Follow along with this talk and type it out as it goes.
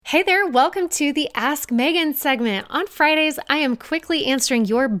Hey there, welcome to the Ask Megan segment. On Fridays, I am quickly answering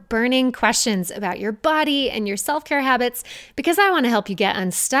your burning questions about your body and your self-care habits because I want to help you get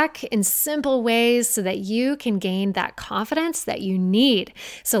unstuck in simple ways so that you can gain that confidence that you need.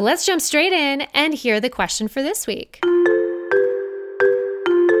 So let's jump straight in and hear the question for this week.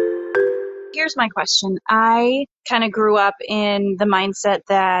 Here's my question. I kind of grew up in the mindset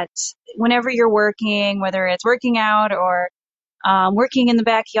that whenever you're working, whether it's working out or working in the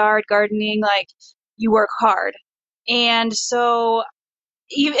backyard, gardening, like you work hard. And so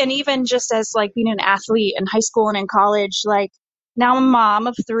even just as like being an athlete in high school and in college, like now I'm a mom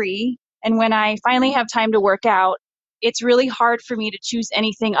of three. And when I finally have time to work out, it's really hard for me to choose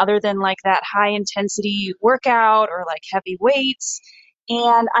anything other than like that high intensity workout or like heavy weights.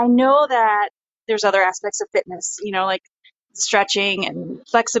 And I know that there's other aspects of fitness, like stretching and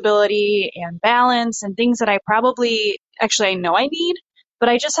flexibility and balance and things that I know I need, but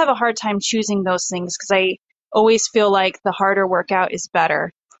I just have a hard time choosing those things because I always feel like the harder workout is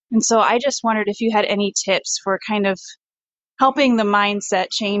better. And so I just wondered if you had any tips for kind of helping the mindset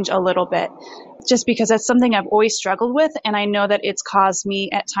change a little bit, just because that's something I've always struggled with. And I know that it's caused me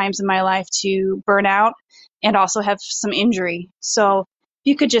at times in my life to burn out and also have some injury. So if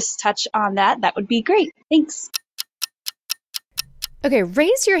you could just touch on that, that would be great. Thanks. Okay,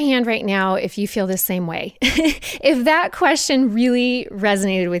 raise your hand right now if you feel the same way. If that question really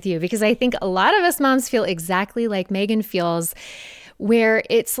resonated with you, because I think a lot of us moms feel exactly like Megan feels, where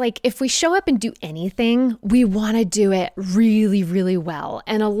it's like if we show up and do anything, we want to do it really, really well.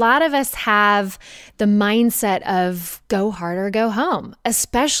 And a lot of us have the mindset of go hard or go home,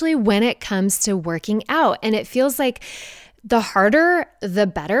 especially when it comes to working out. And it feels like the harder, the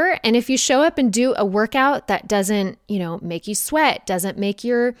better. And if you show up and do a workout that doesn't, make you sweat, doesn't make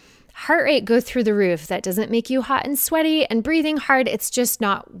your heart rate go through the roof, that doesn't make you hot and sweaty and breathing hard, it's just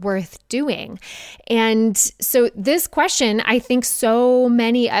not worth doing. And so this question, I think so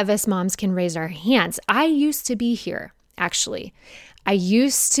many of us moms can raise our hands. I used to be here, actually. I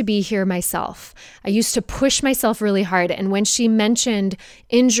used to be here myself. I used to push myself really hard. And when she mentioned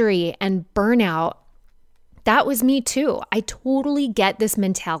injury and burnout, that was me too. I totally get this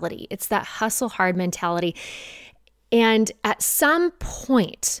mentality. It's that hustle hard mentality. And at some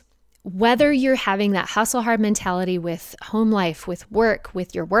point, whether you're having that hustle hard mentality with home life, with work,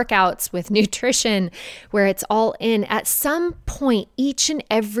 with your workouts, with nutrition, where it's all in, at some point, each and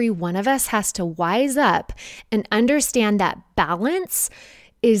every one of us has to wise up and understand that balance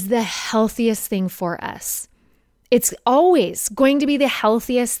is the healthiest thing for us. It's always going to be the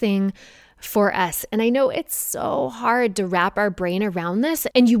healthiest thing for us. And I know it's so hard to wrap our brain around this,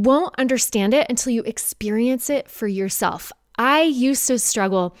 and you won't understand it until you experience it for yourself. I used to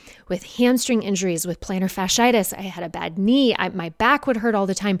struggle with hamstring injuries, with plantar fasciitis. I had a bad knee. My back would hurt all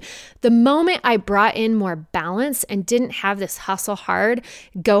the time. The moment I brought in more balance and didn't have this hustle hard,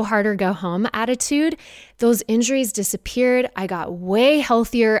 go hard or go home attitude, those injuries disappeared. I got way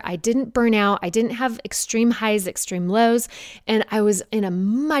healthier. I didn't burn out. I didn't have extreme highs, extreme lows, and I was in a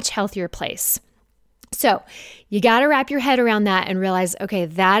much healthier place. So you got to wrap your head around that and realize, okay,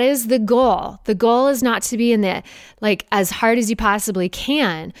 that is the goal. The goal is not to be in the, as hard as you possibly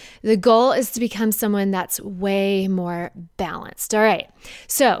can. The goal is to become someone that's way more balanced. All right.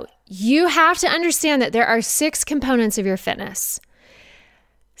 So you have to understand that there are 6 components of your fitness.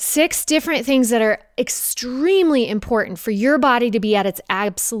 6 different things that are extremely important for your body to be at its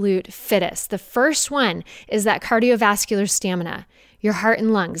absolute fittest. The first one is that cardiovascular stamina, your heart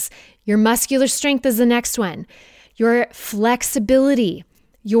and lungs. Your muscular strength is the next one. Your flexibility,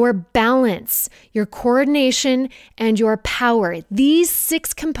 your balance, your coordination, and your power. These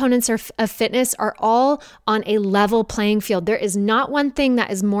 6 components of fitness are all on a level playing field. There is not one thing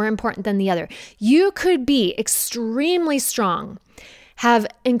that is more important than the other. You could be extremely strong, have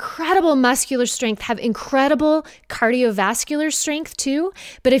incredible muscular strength, have incredible cardiovascular strength too.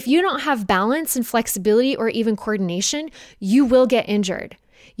 But if you don't have balance and flexibility or even coordination, you will get injured.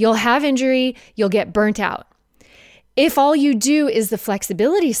 You'll have injury, you'll get burnt out. If all you do is the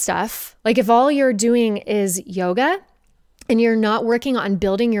flexibility stuff, like if all you're doing is yoga and you're not working on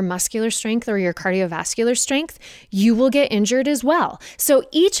building your muscular strength or your cardiovascular strength, you will get injured as well. So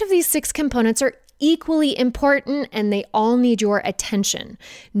each of these 6 components are equally important and they all need your attention.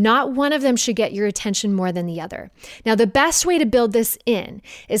 Not one of them should get your attention more than the other. Now, the best way to build this in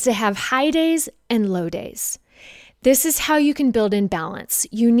is to have high days and low days. This is how you can build in balance.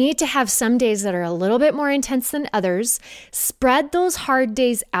 You need to have some days that are a little bit more intense than others. Spread those hard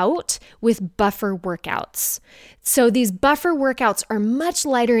days out with buffer workouts. So these buffer workouts are much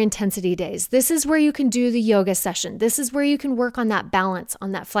lighter intensity days. This is where you can do the yoga session. This is where you can work on that balance,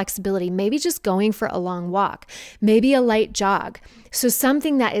 on that flexibility, maybe just going for a long walk, maybe a light jog. So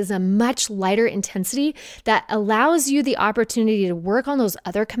something that is a much lighter intensity that allows you the opportunity to work on those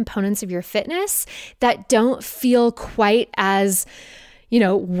other components of your fitness that don't feel quite as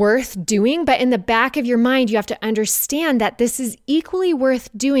worth doing. But in the back of your mind, you have to understand that this is equally worth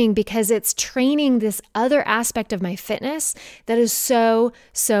doing because it's training this other aspect of my fitness that is so,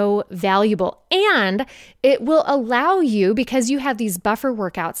 so valuable. And it will allow you, because you have these buffer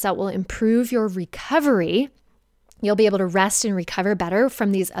workouts that will improve your recovery. You'll be able to rest and recover better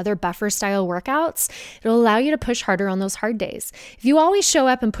from these other buffer style workouts. It'll allow you to push harder on those hard days. If you always show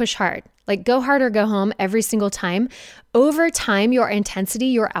up and push hard, like go hard or go home every single time, over time, your intensity,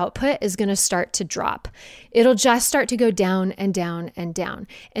 your output is going to start to drop. It'll just start to go down and down and down.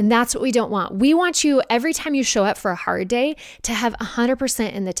 And that's what we don't want. We want you, every time you show up for a hard day, to have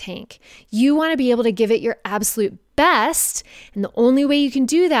 100% in the tank. You want to be able to give it your absolute best. And the only way you can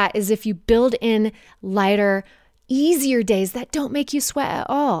do that is if you build in lighter, easier days that don't make you sweat at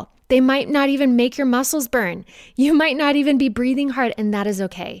all. They might not even make your muscles burn. You might not even be breathing hard, and that is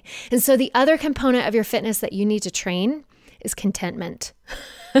okay. And so the other component of your fitness that you need to train is contentment.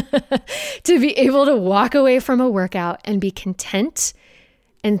 To be able to walk away from a workout and be content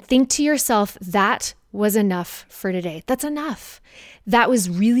and think to yourself, that was enough for today. That's enough. That was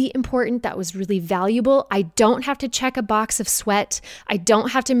really important. That was really valuable. I don't have to check a box of sweat. I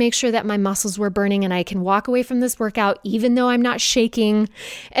don't have to make sure that my muscles were burning, and I can walk away from this workout even though I'm not shaking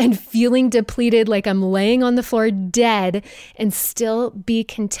and feeling depleted, like I'm laying on the floor dead, and still be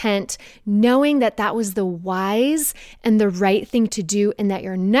content knowing that that was the wise and the right thing to do, and that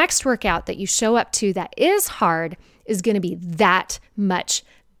your next workout that you show up to that is hard is going to be that much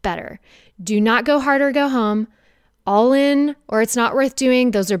better. Do not go hard or go home. All in, or it's not worth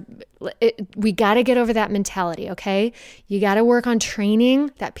doing. We got to get over that mentality, okay? You got to work on training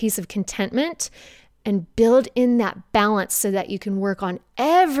that piece of contentment and build in that balance so that you can work on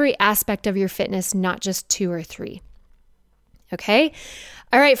every aspect of your fitness, not just 2 or 3. Okay?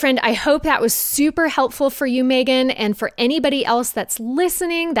 All right, friend, I hope that was super helpful for you, Megan, and for anybody else that's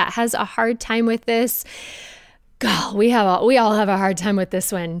listening that has a hard time with this. God, we all have a hard time with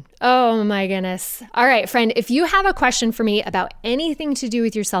this one. Oh my goodness. All right, friend, if you have a question for me about anything to do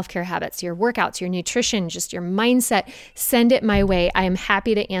with your self-care habits, your workouts, your nutrition, just your mindset, send it my way. I am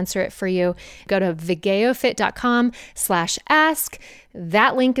happy to answer it for you. Go to vigeofit.com/ask.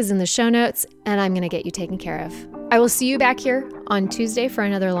 That link is in the show notes, and I'm going to get you taken care of. I will see you back here on Tuesday for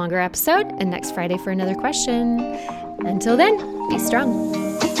another longer episode and next Friday for another question. Until then, be strong.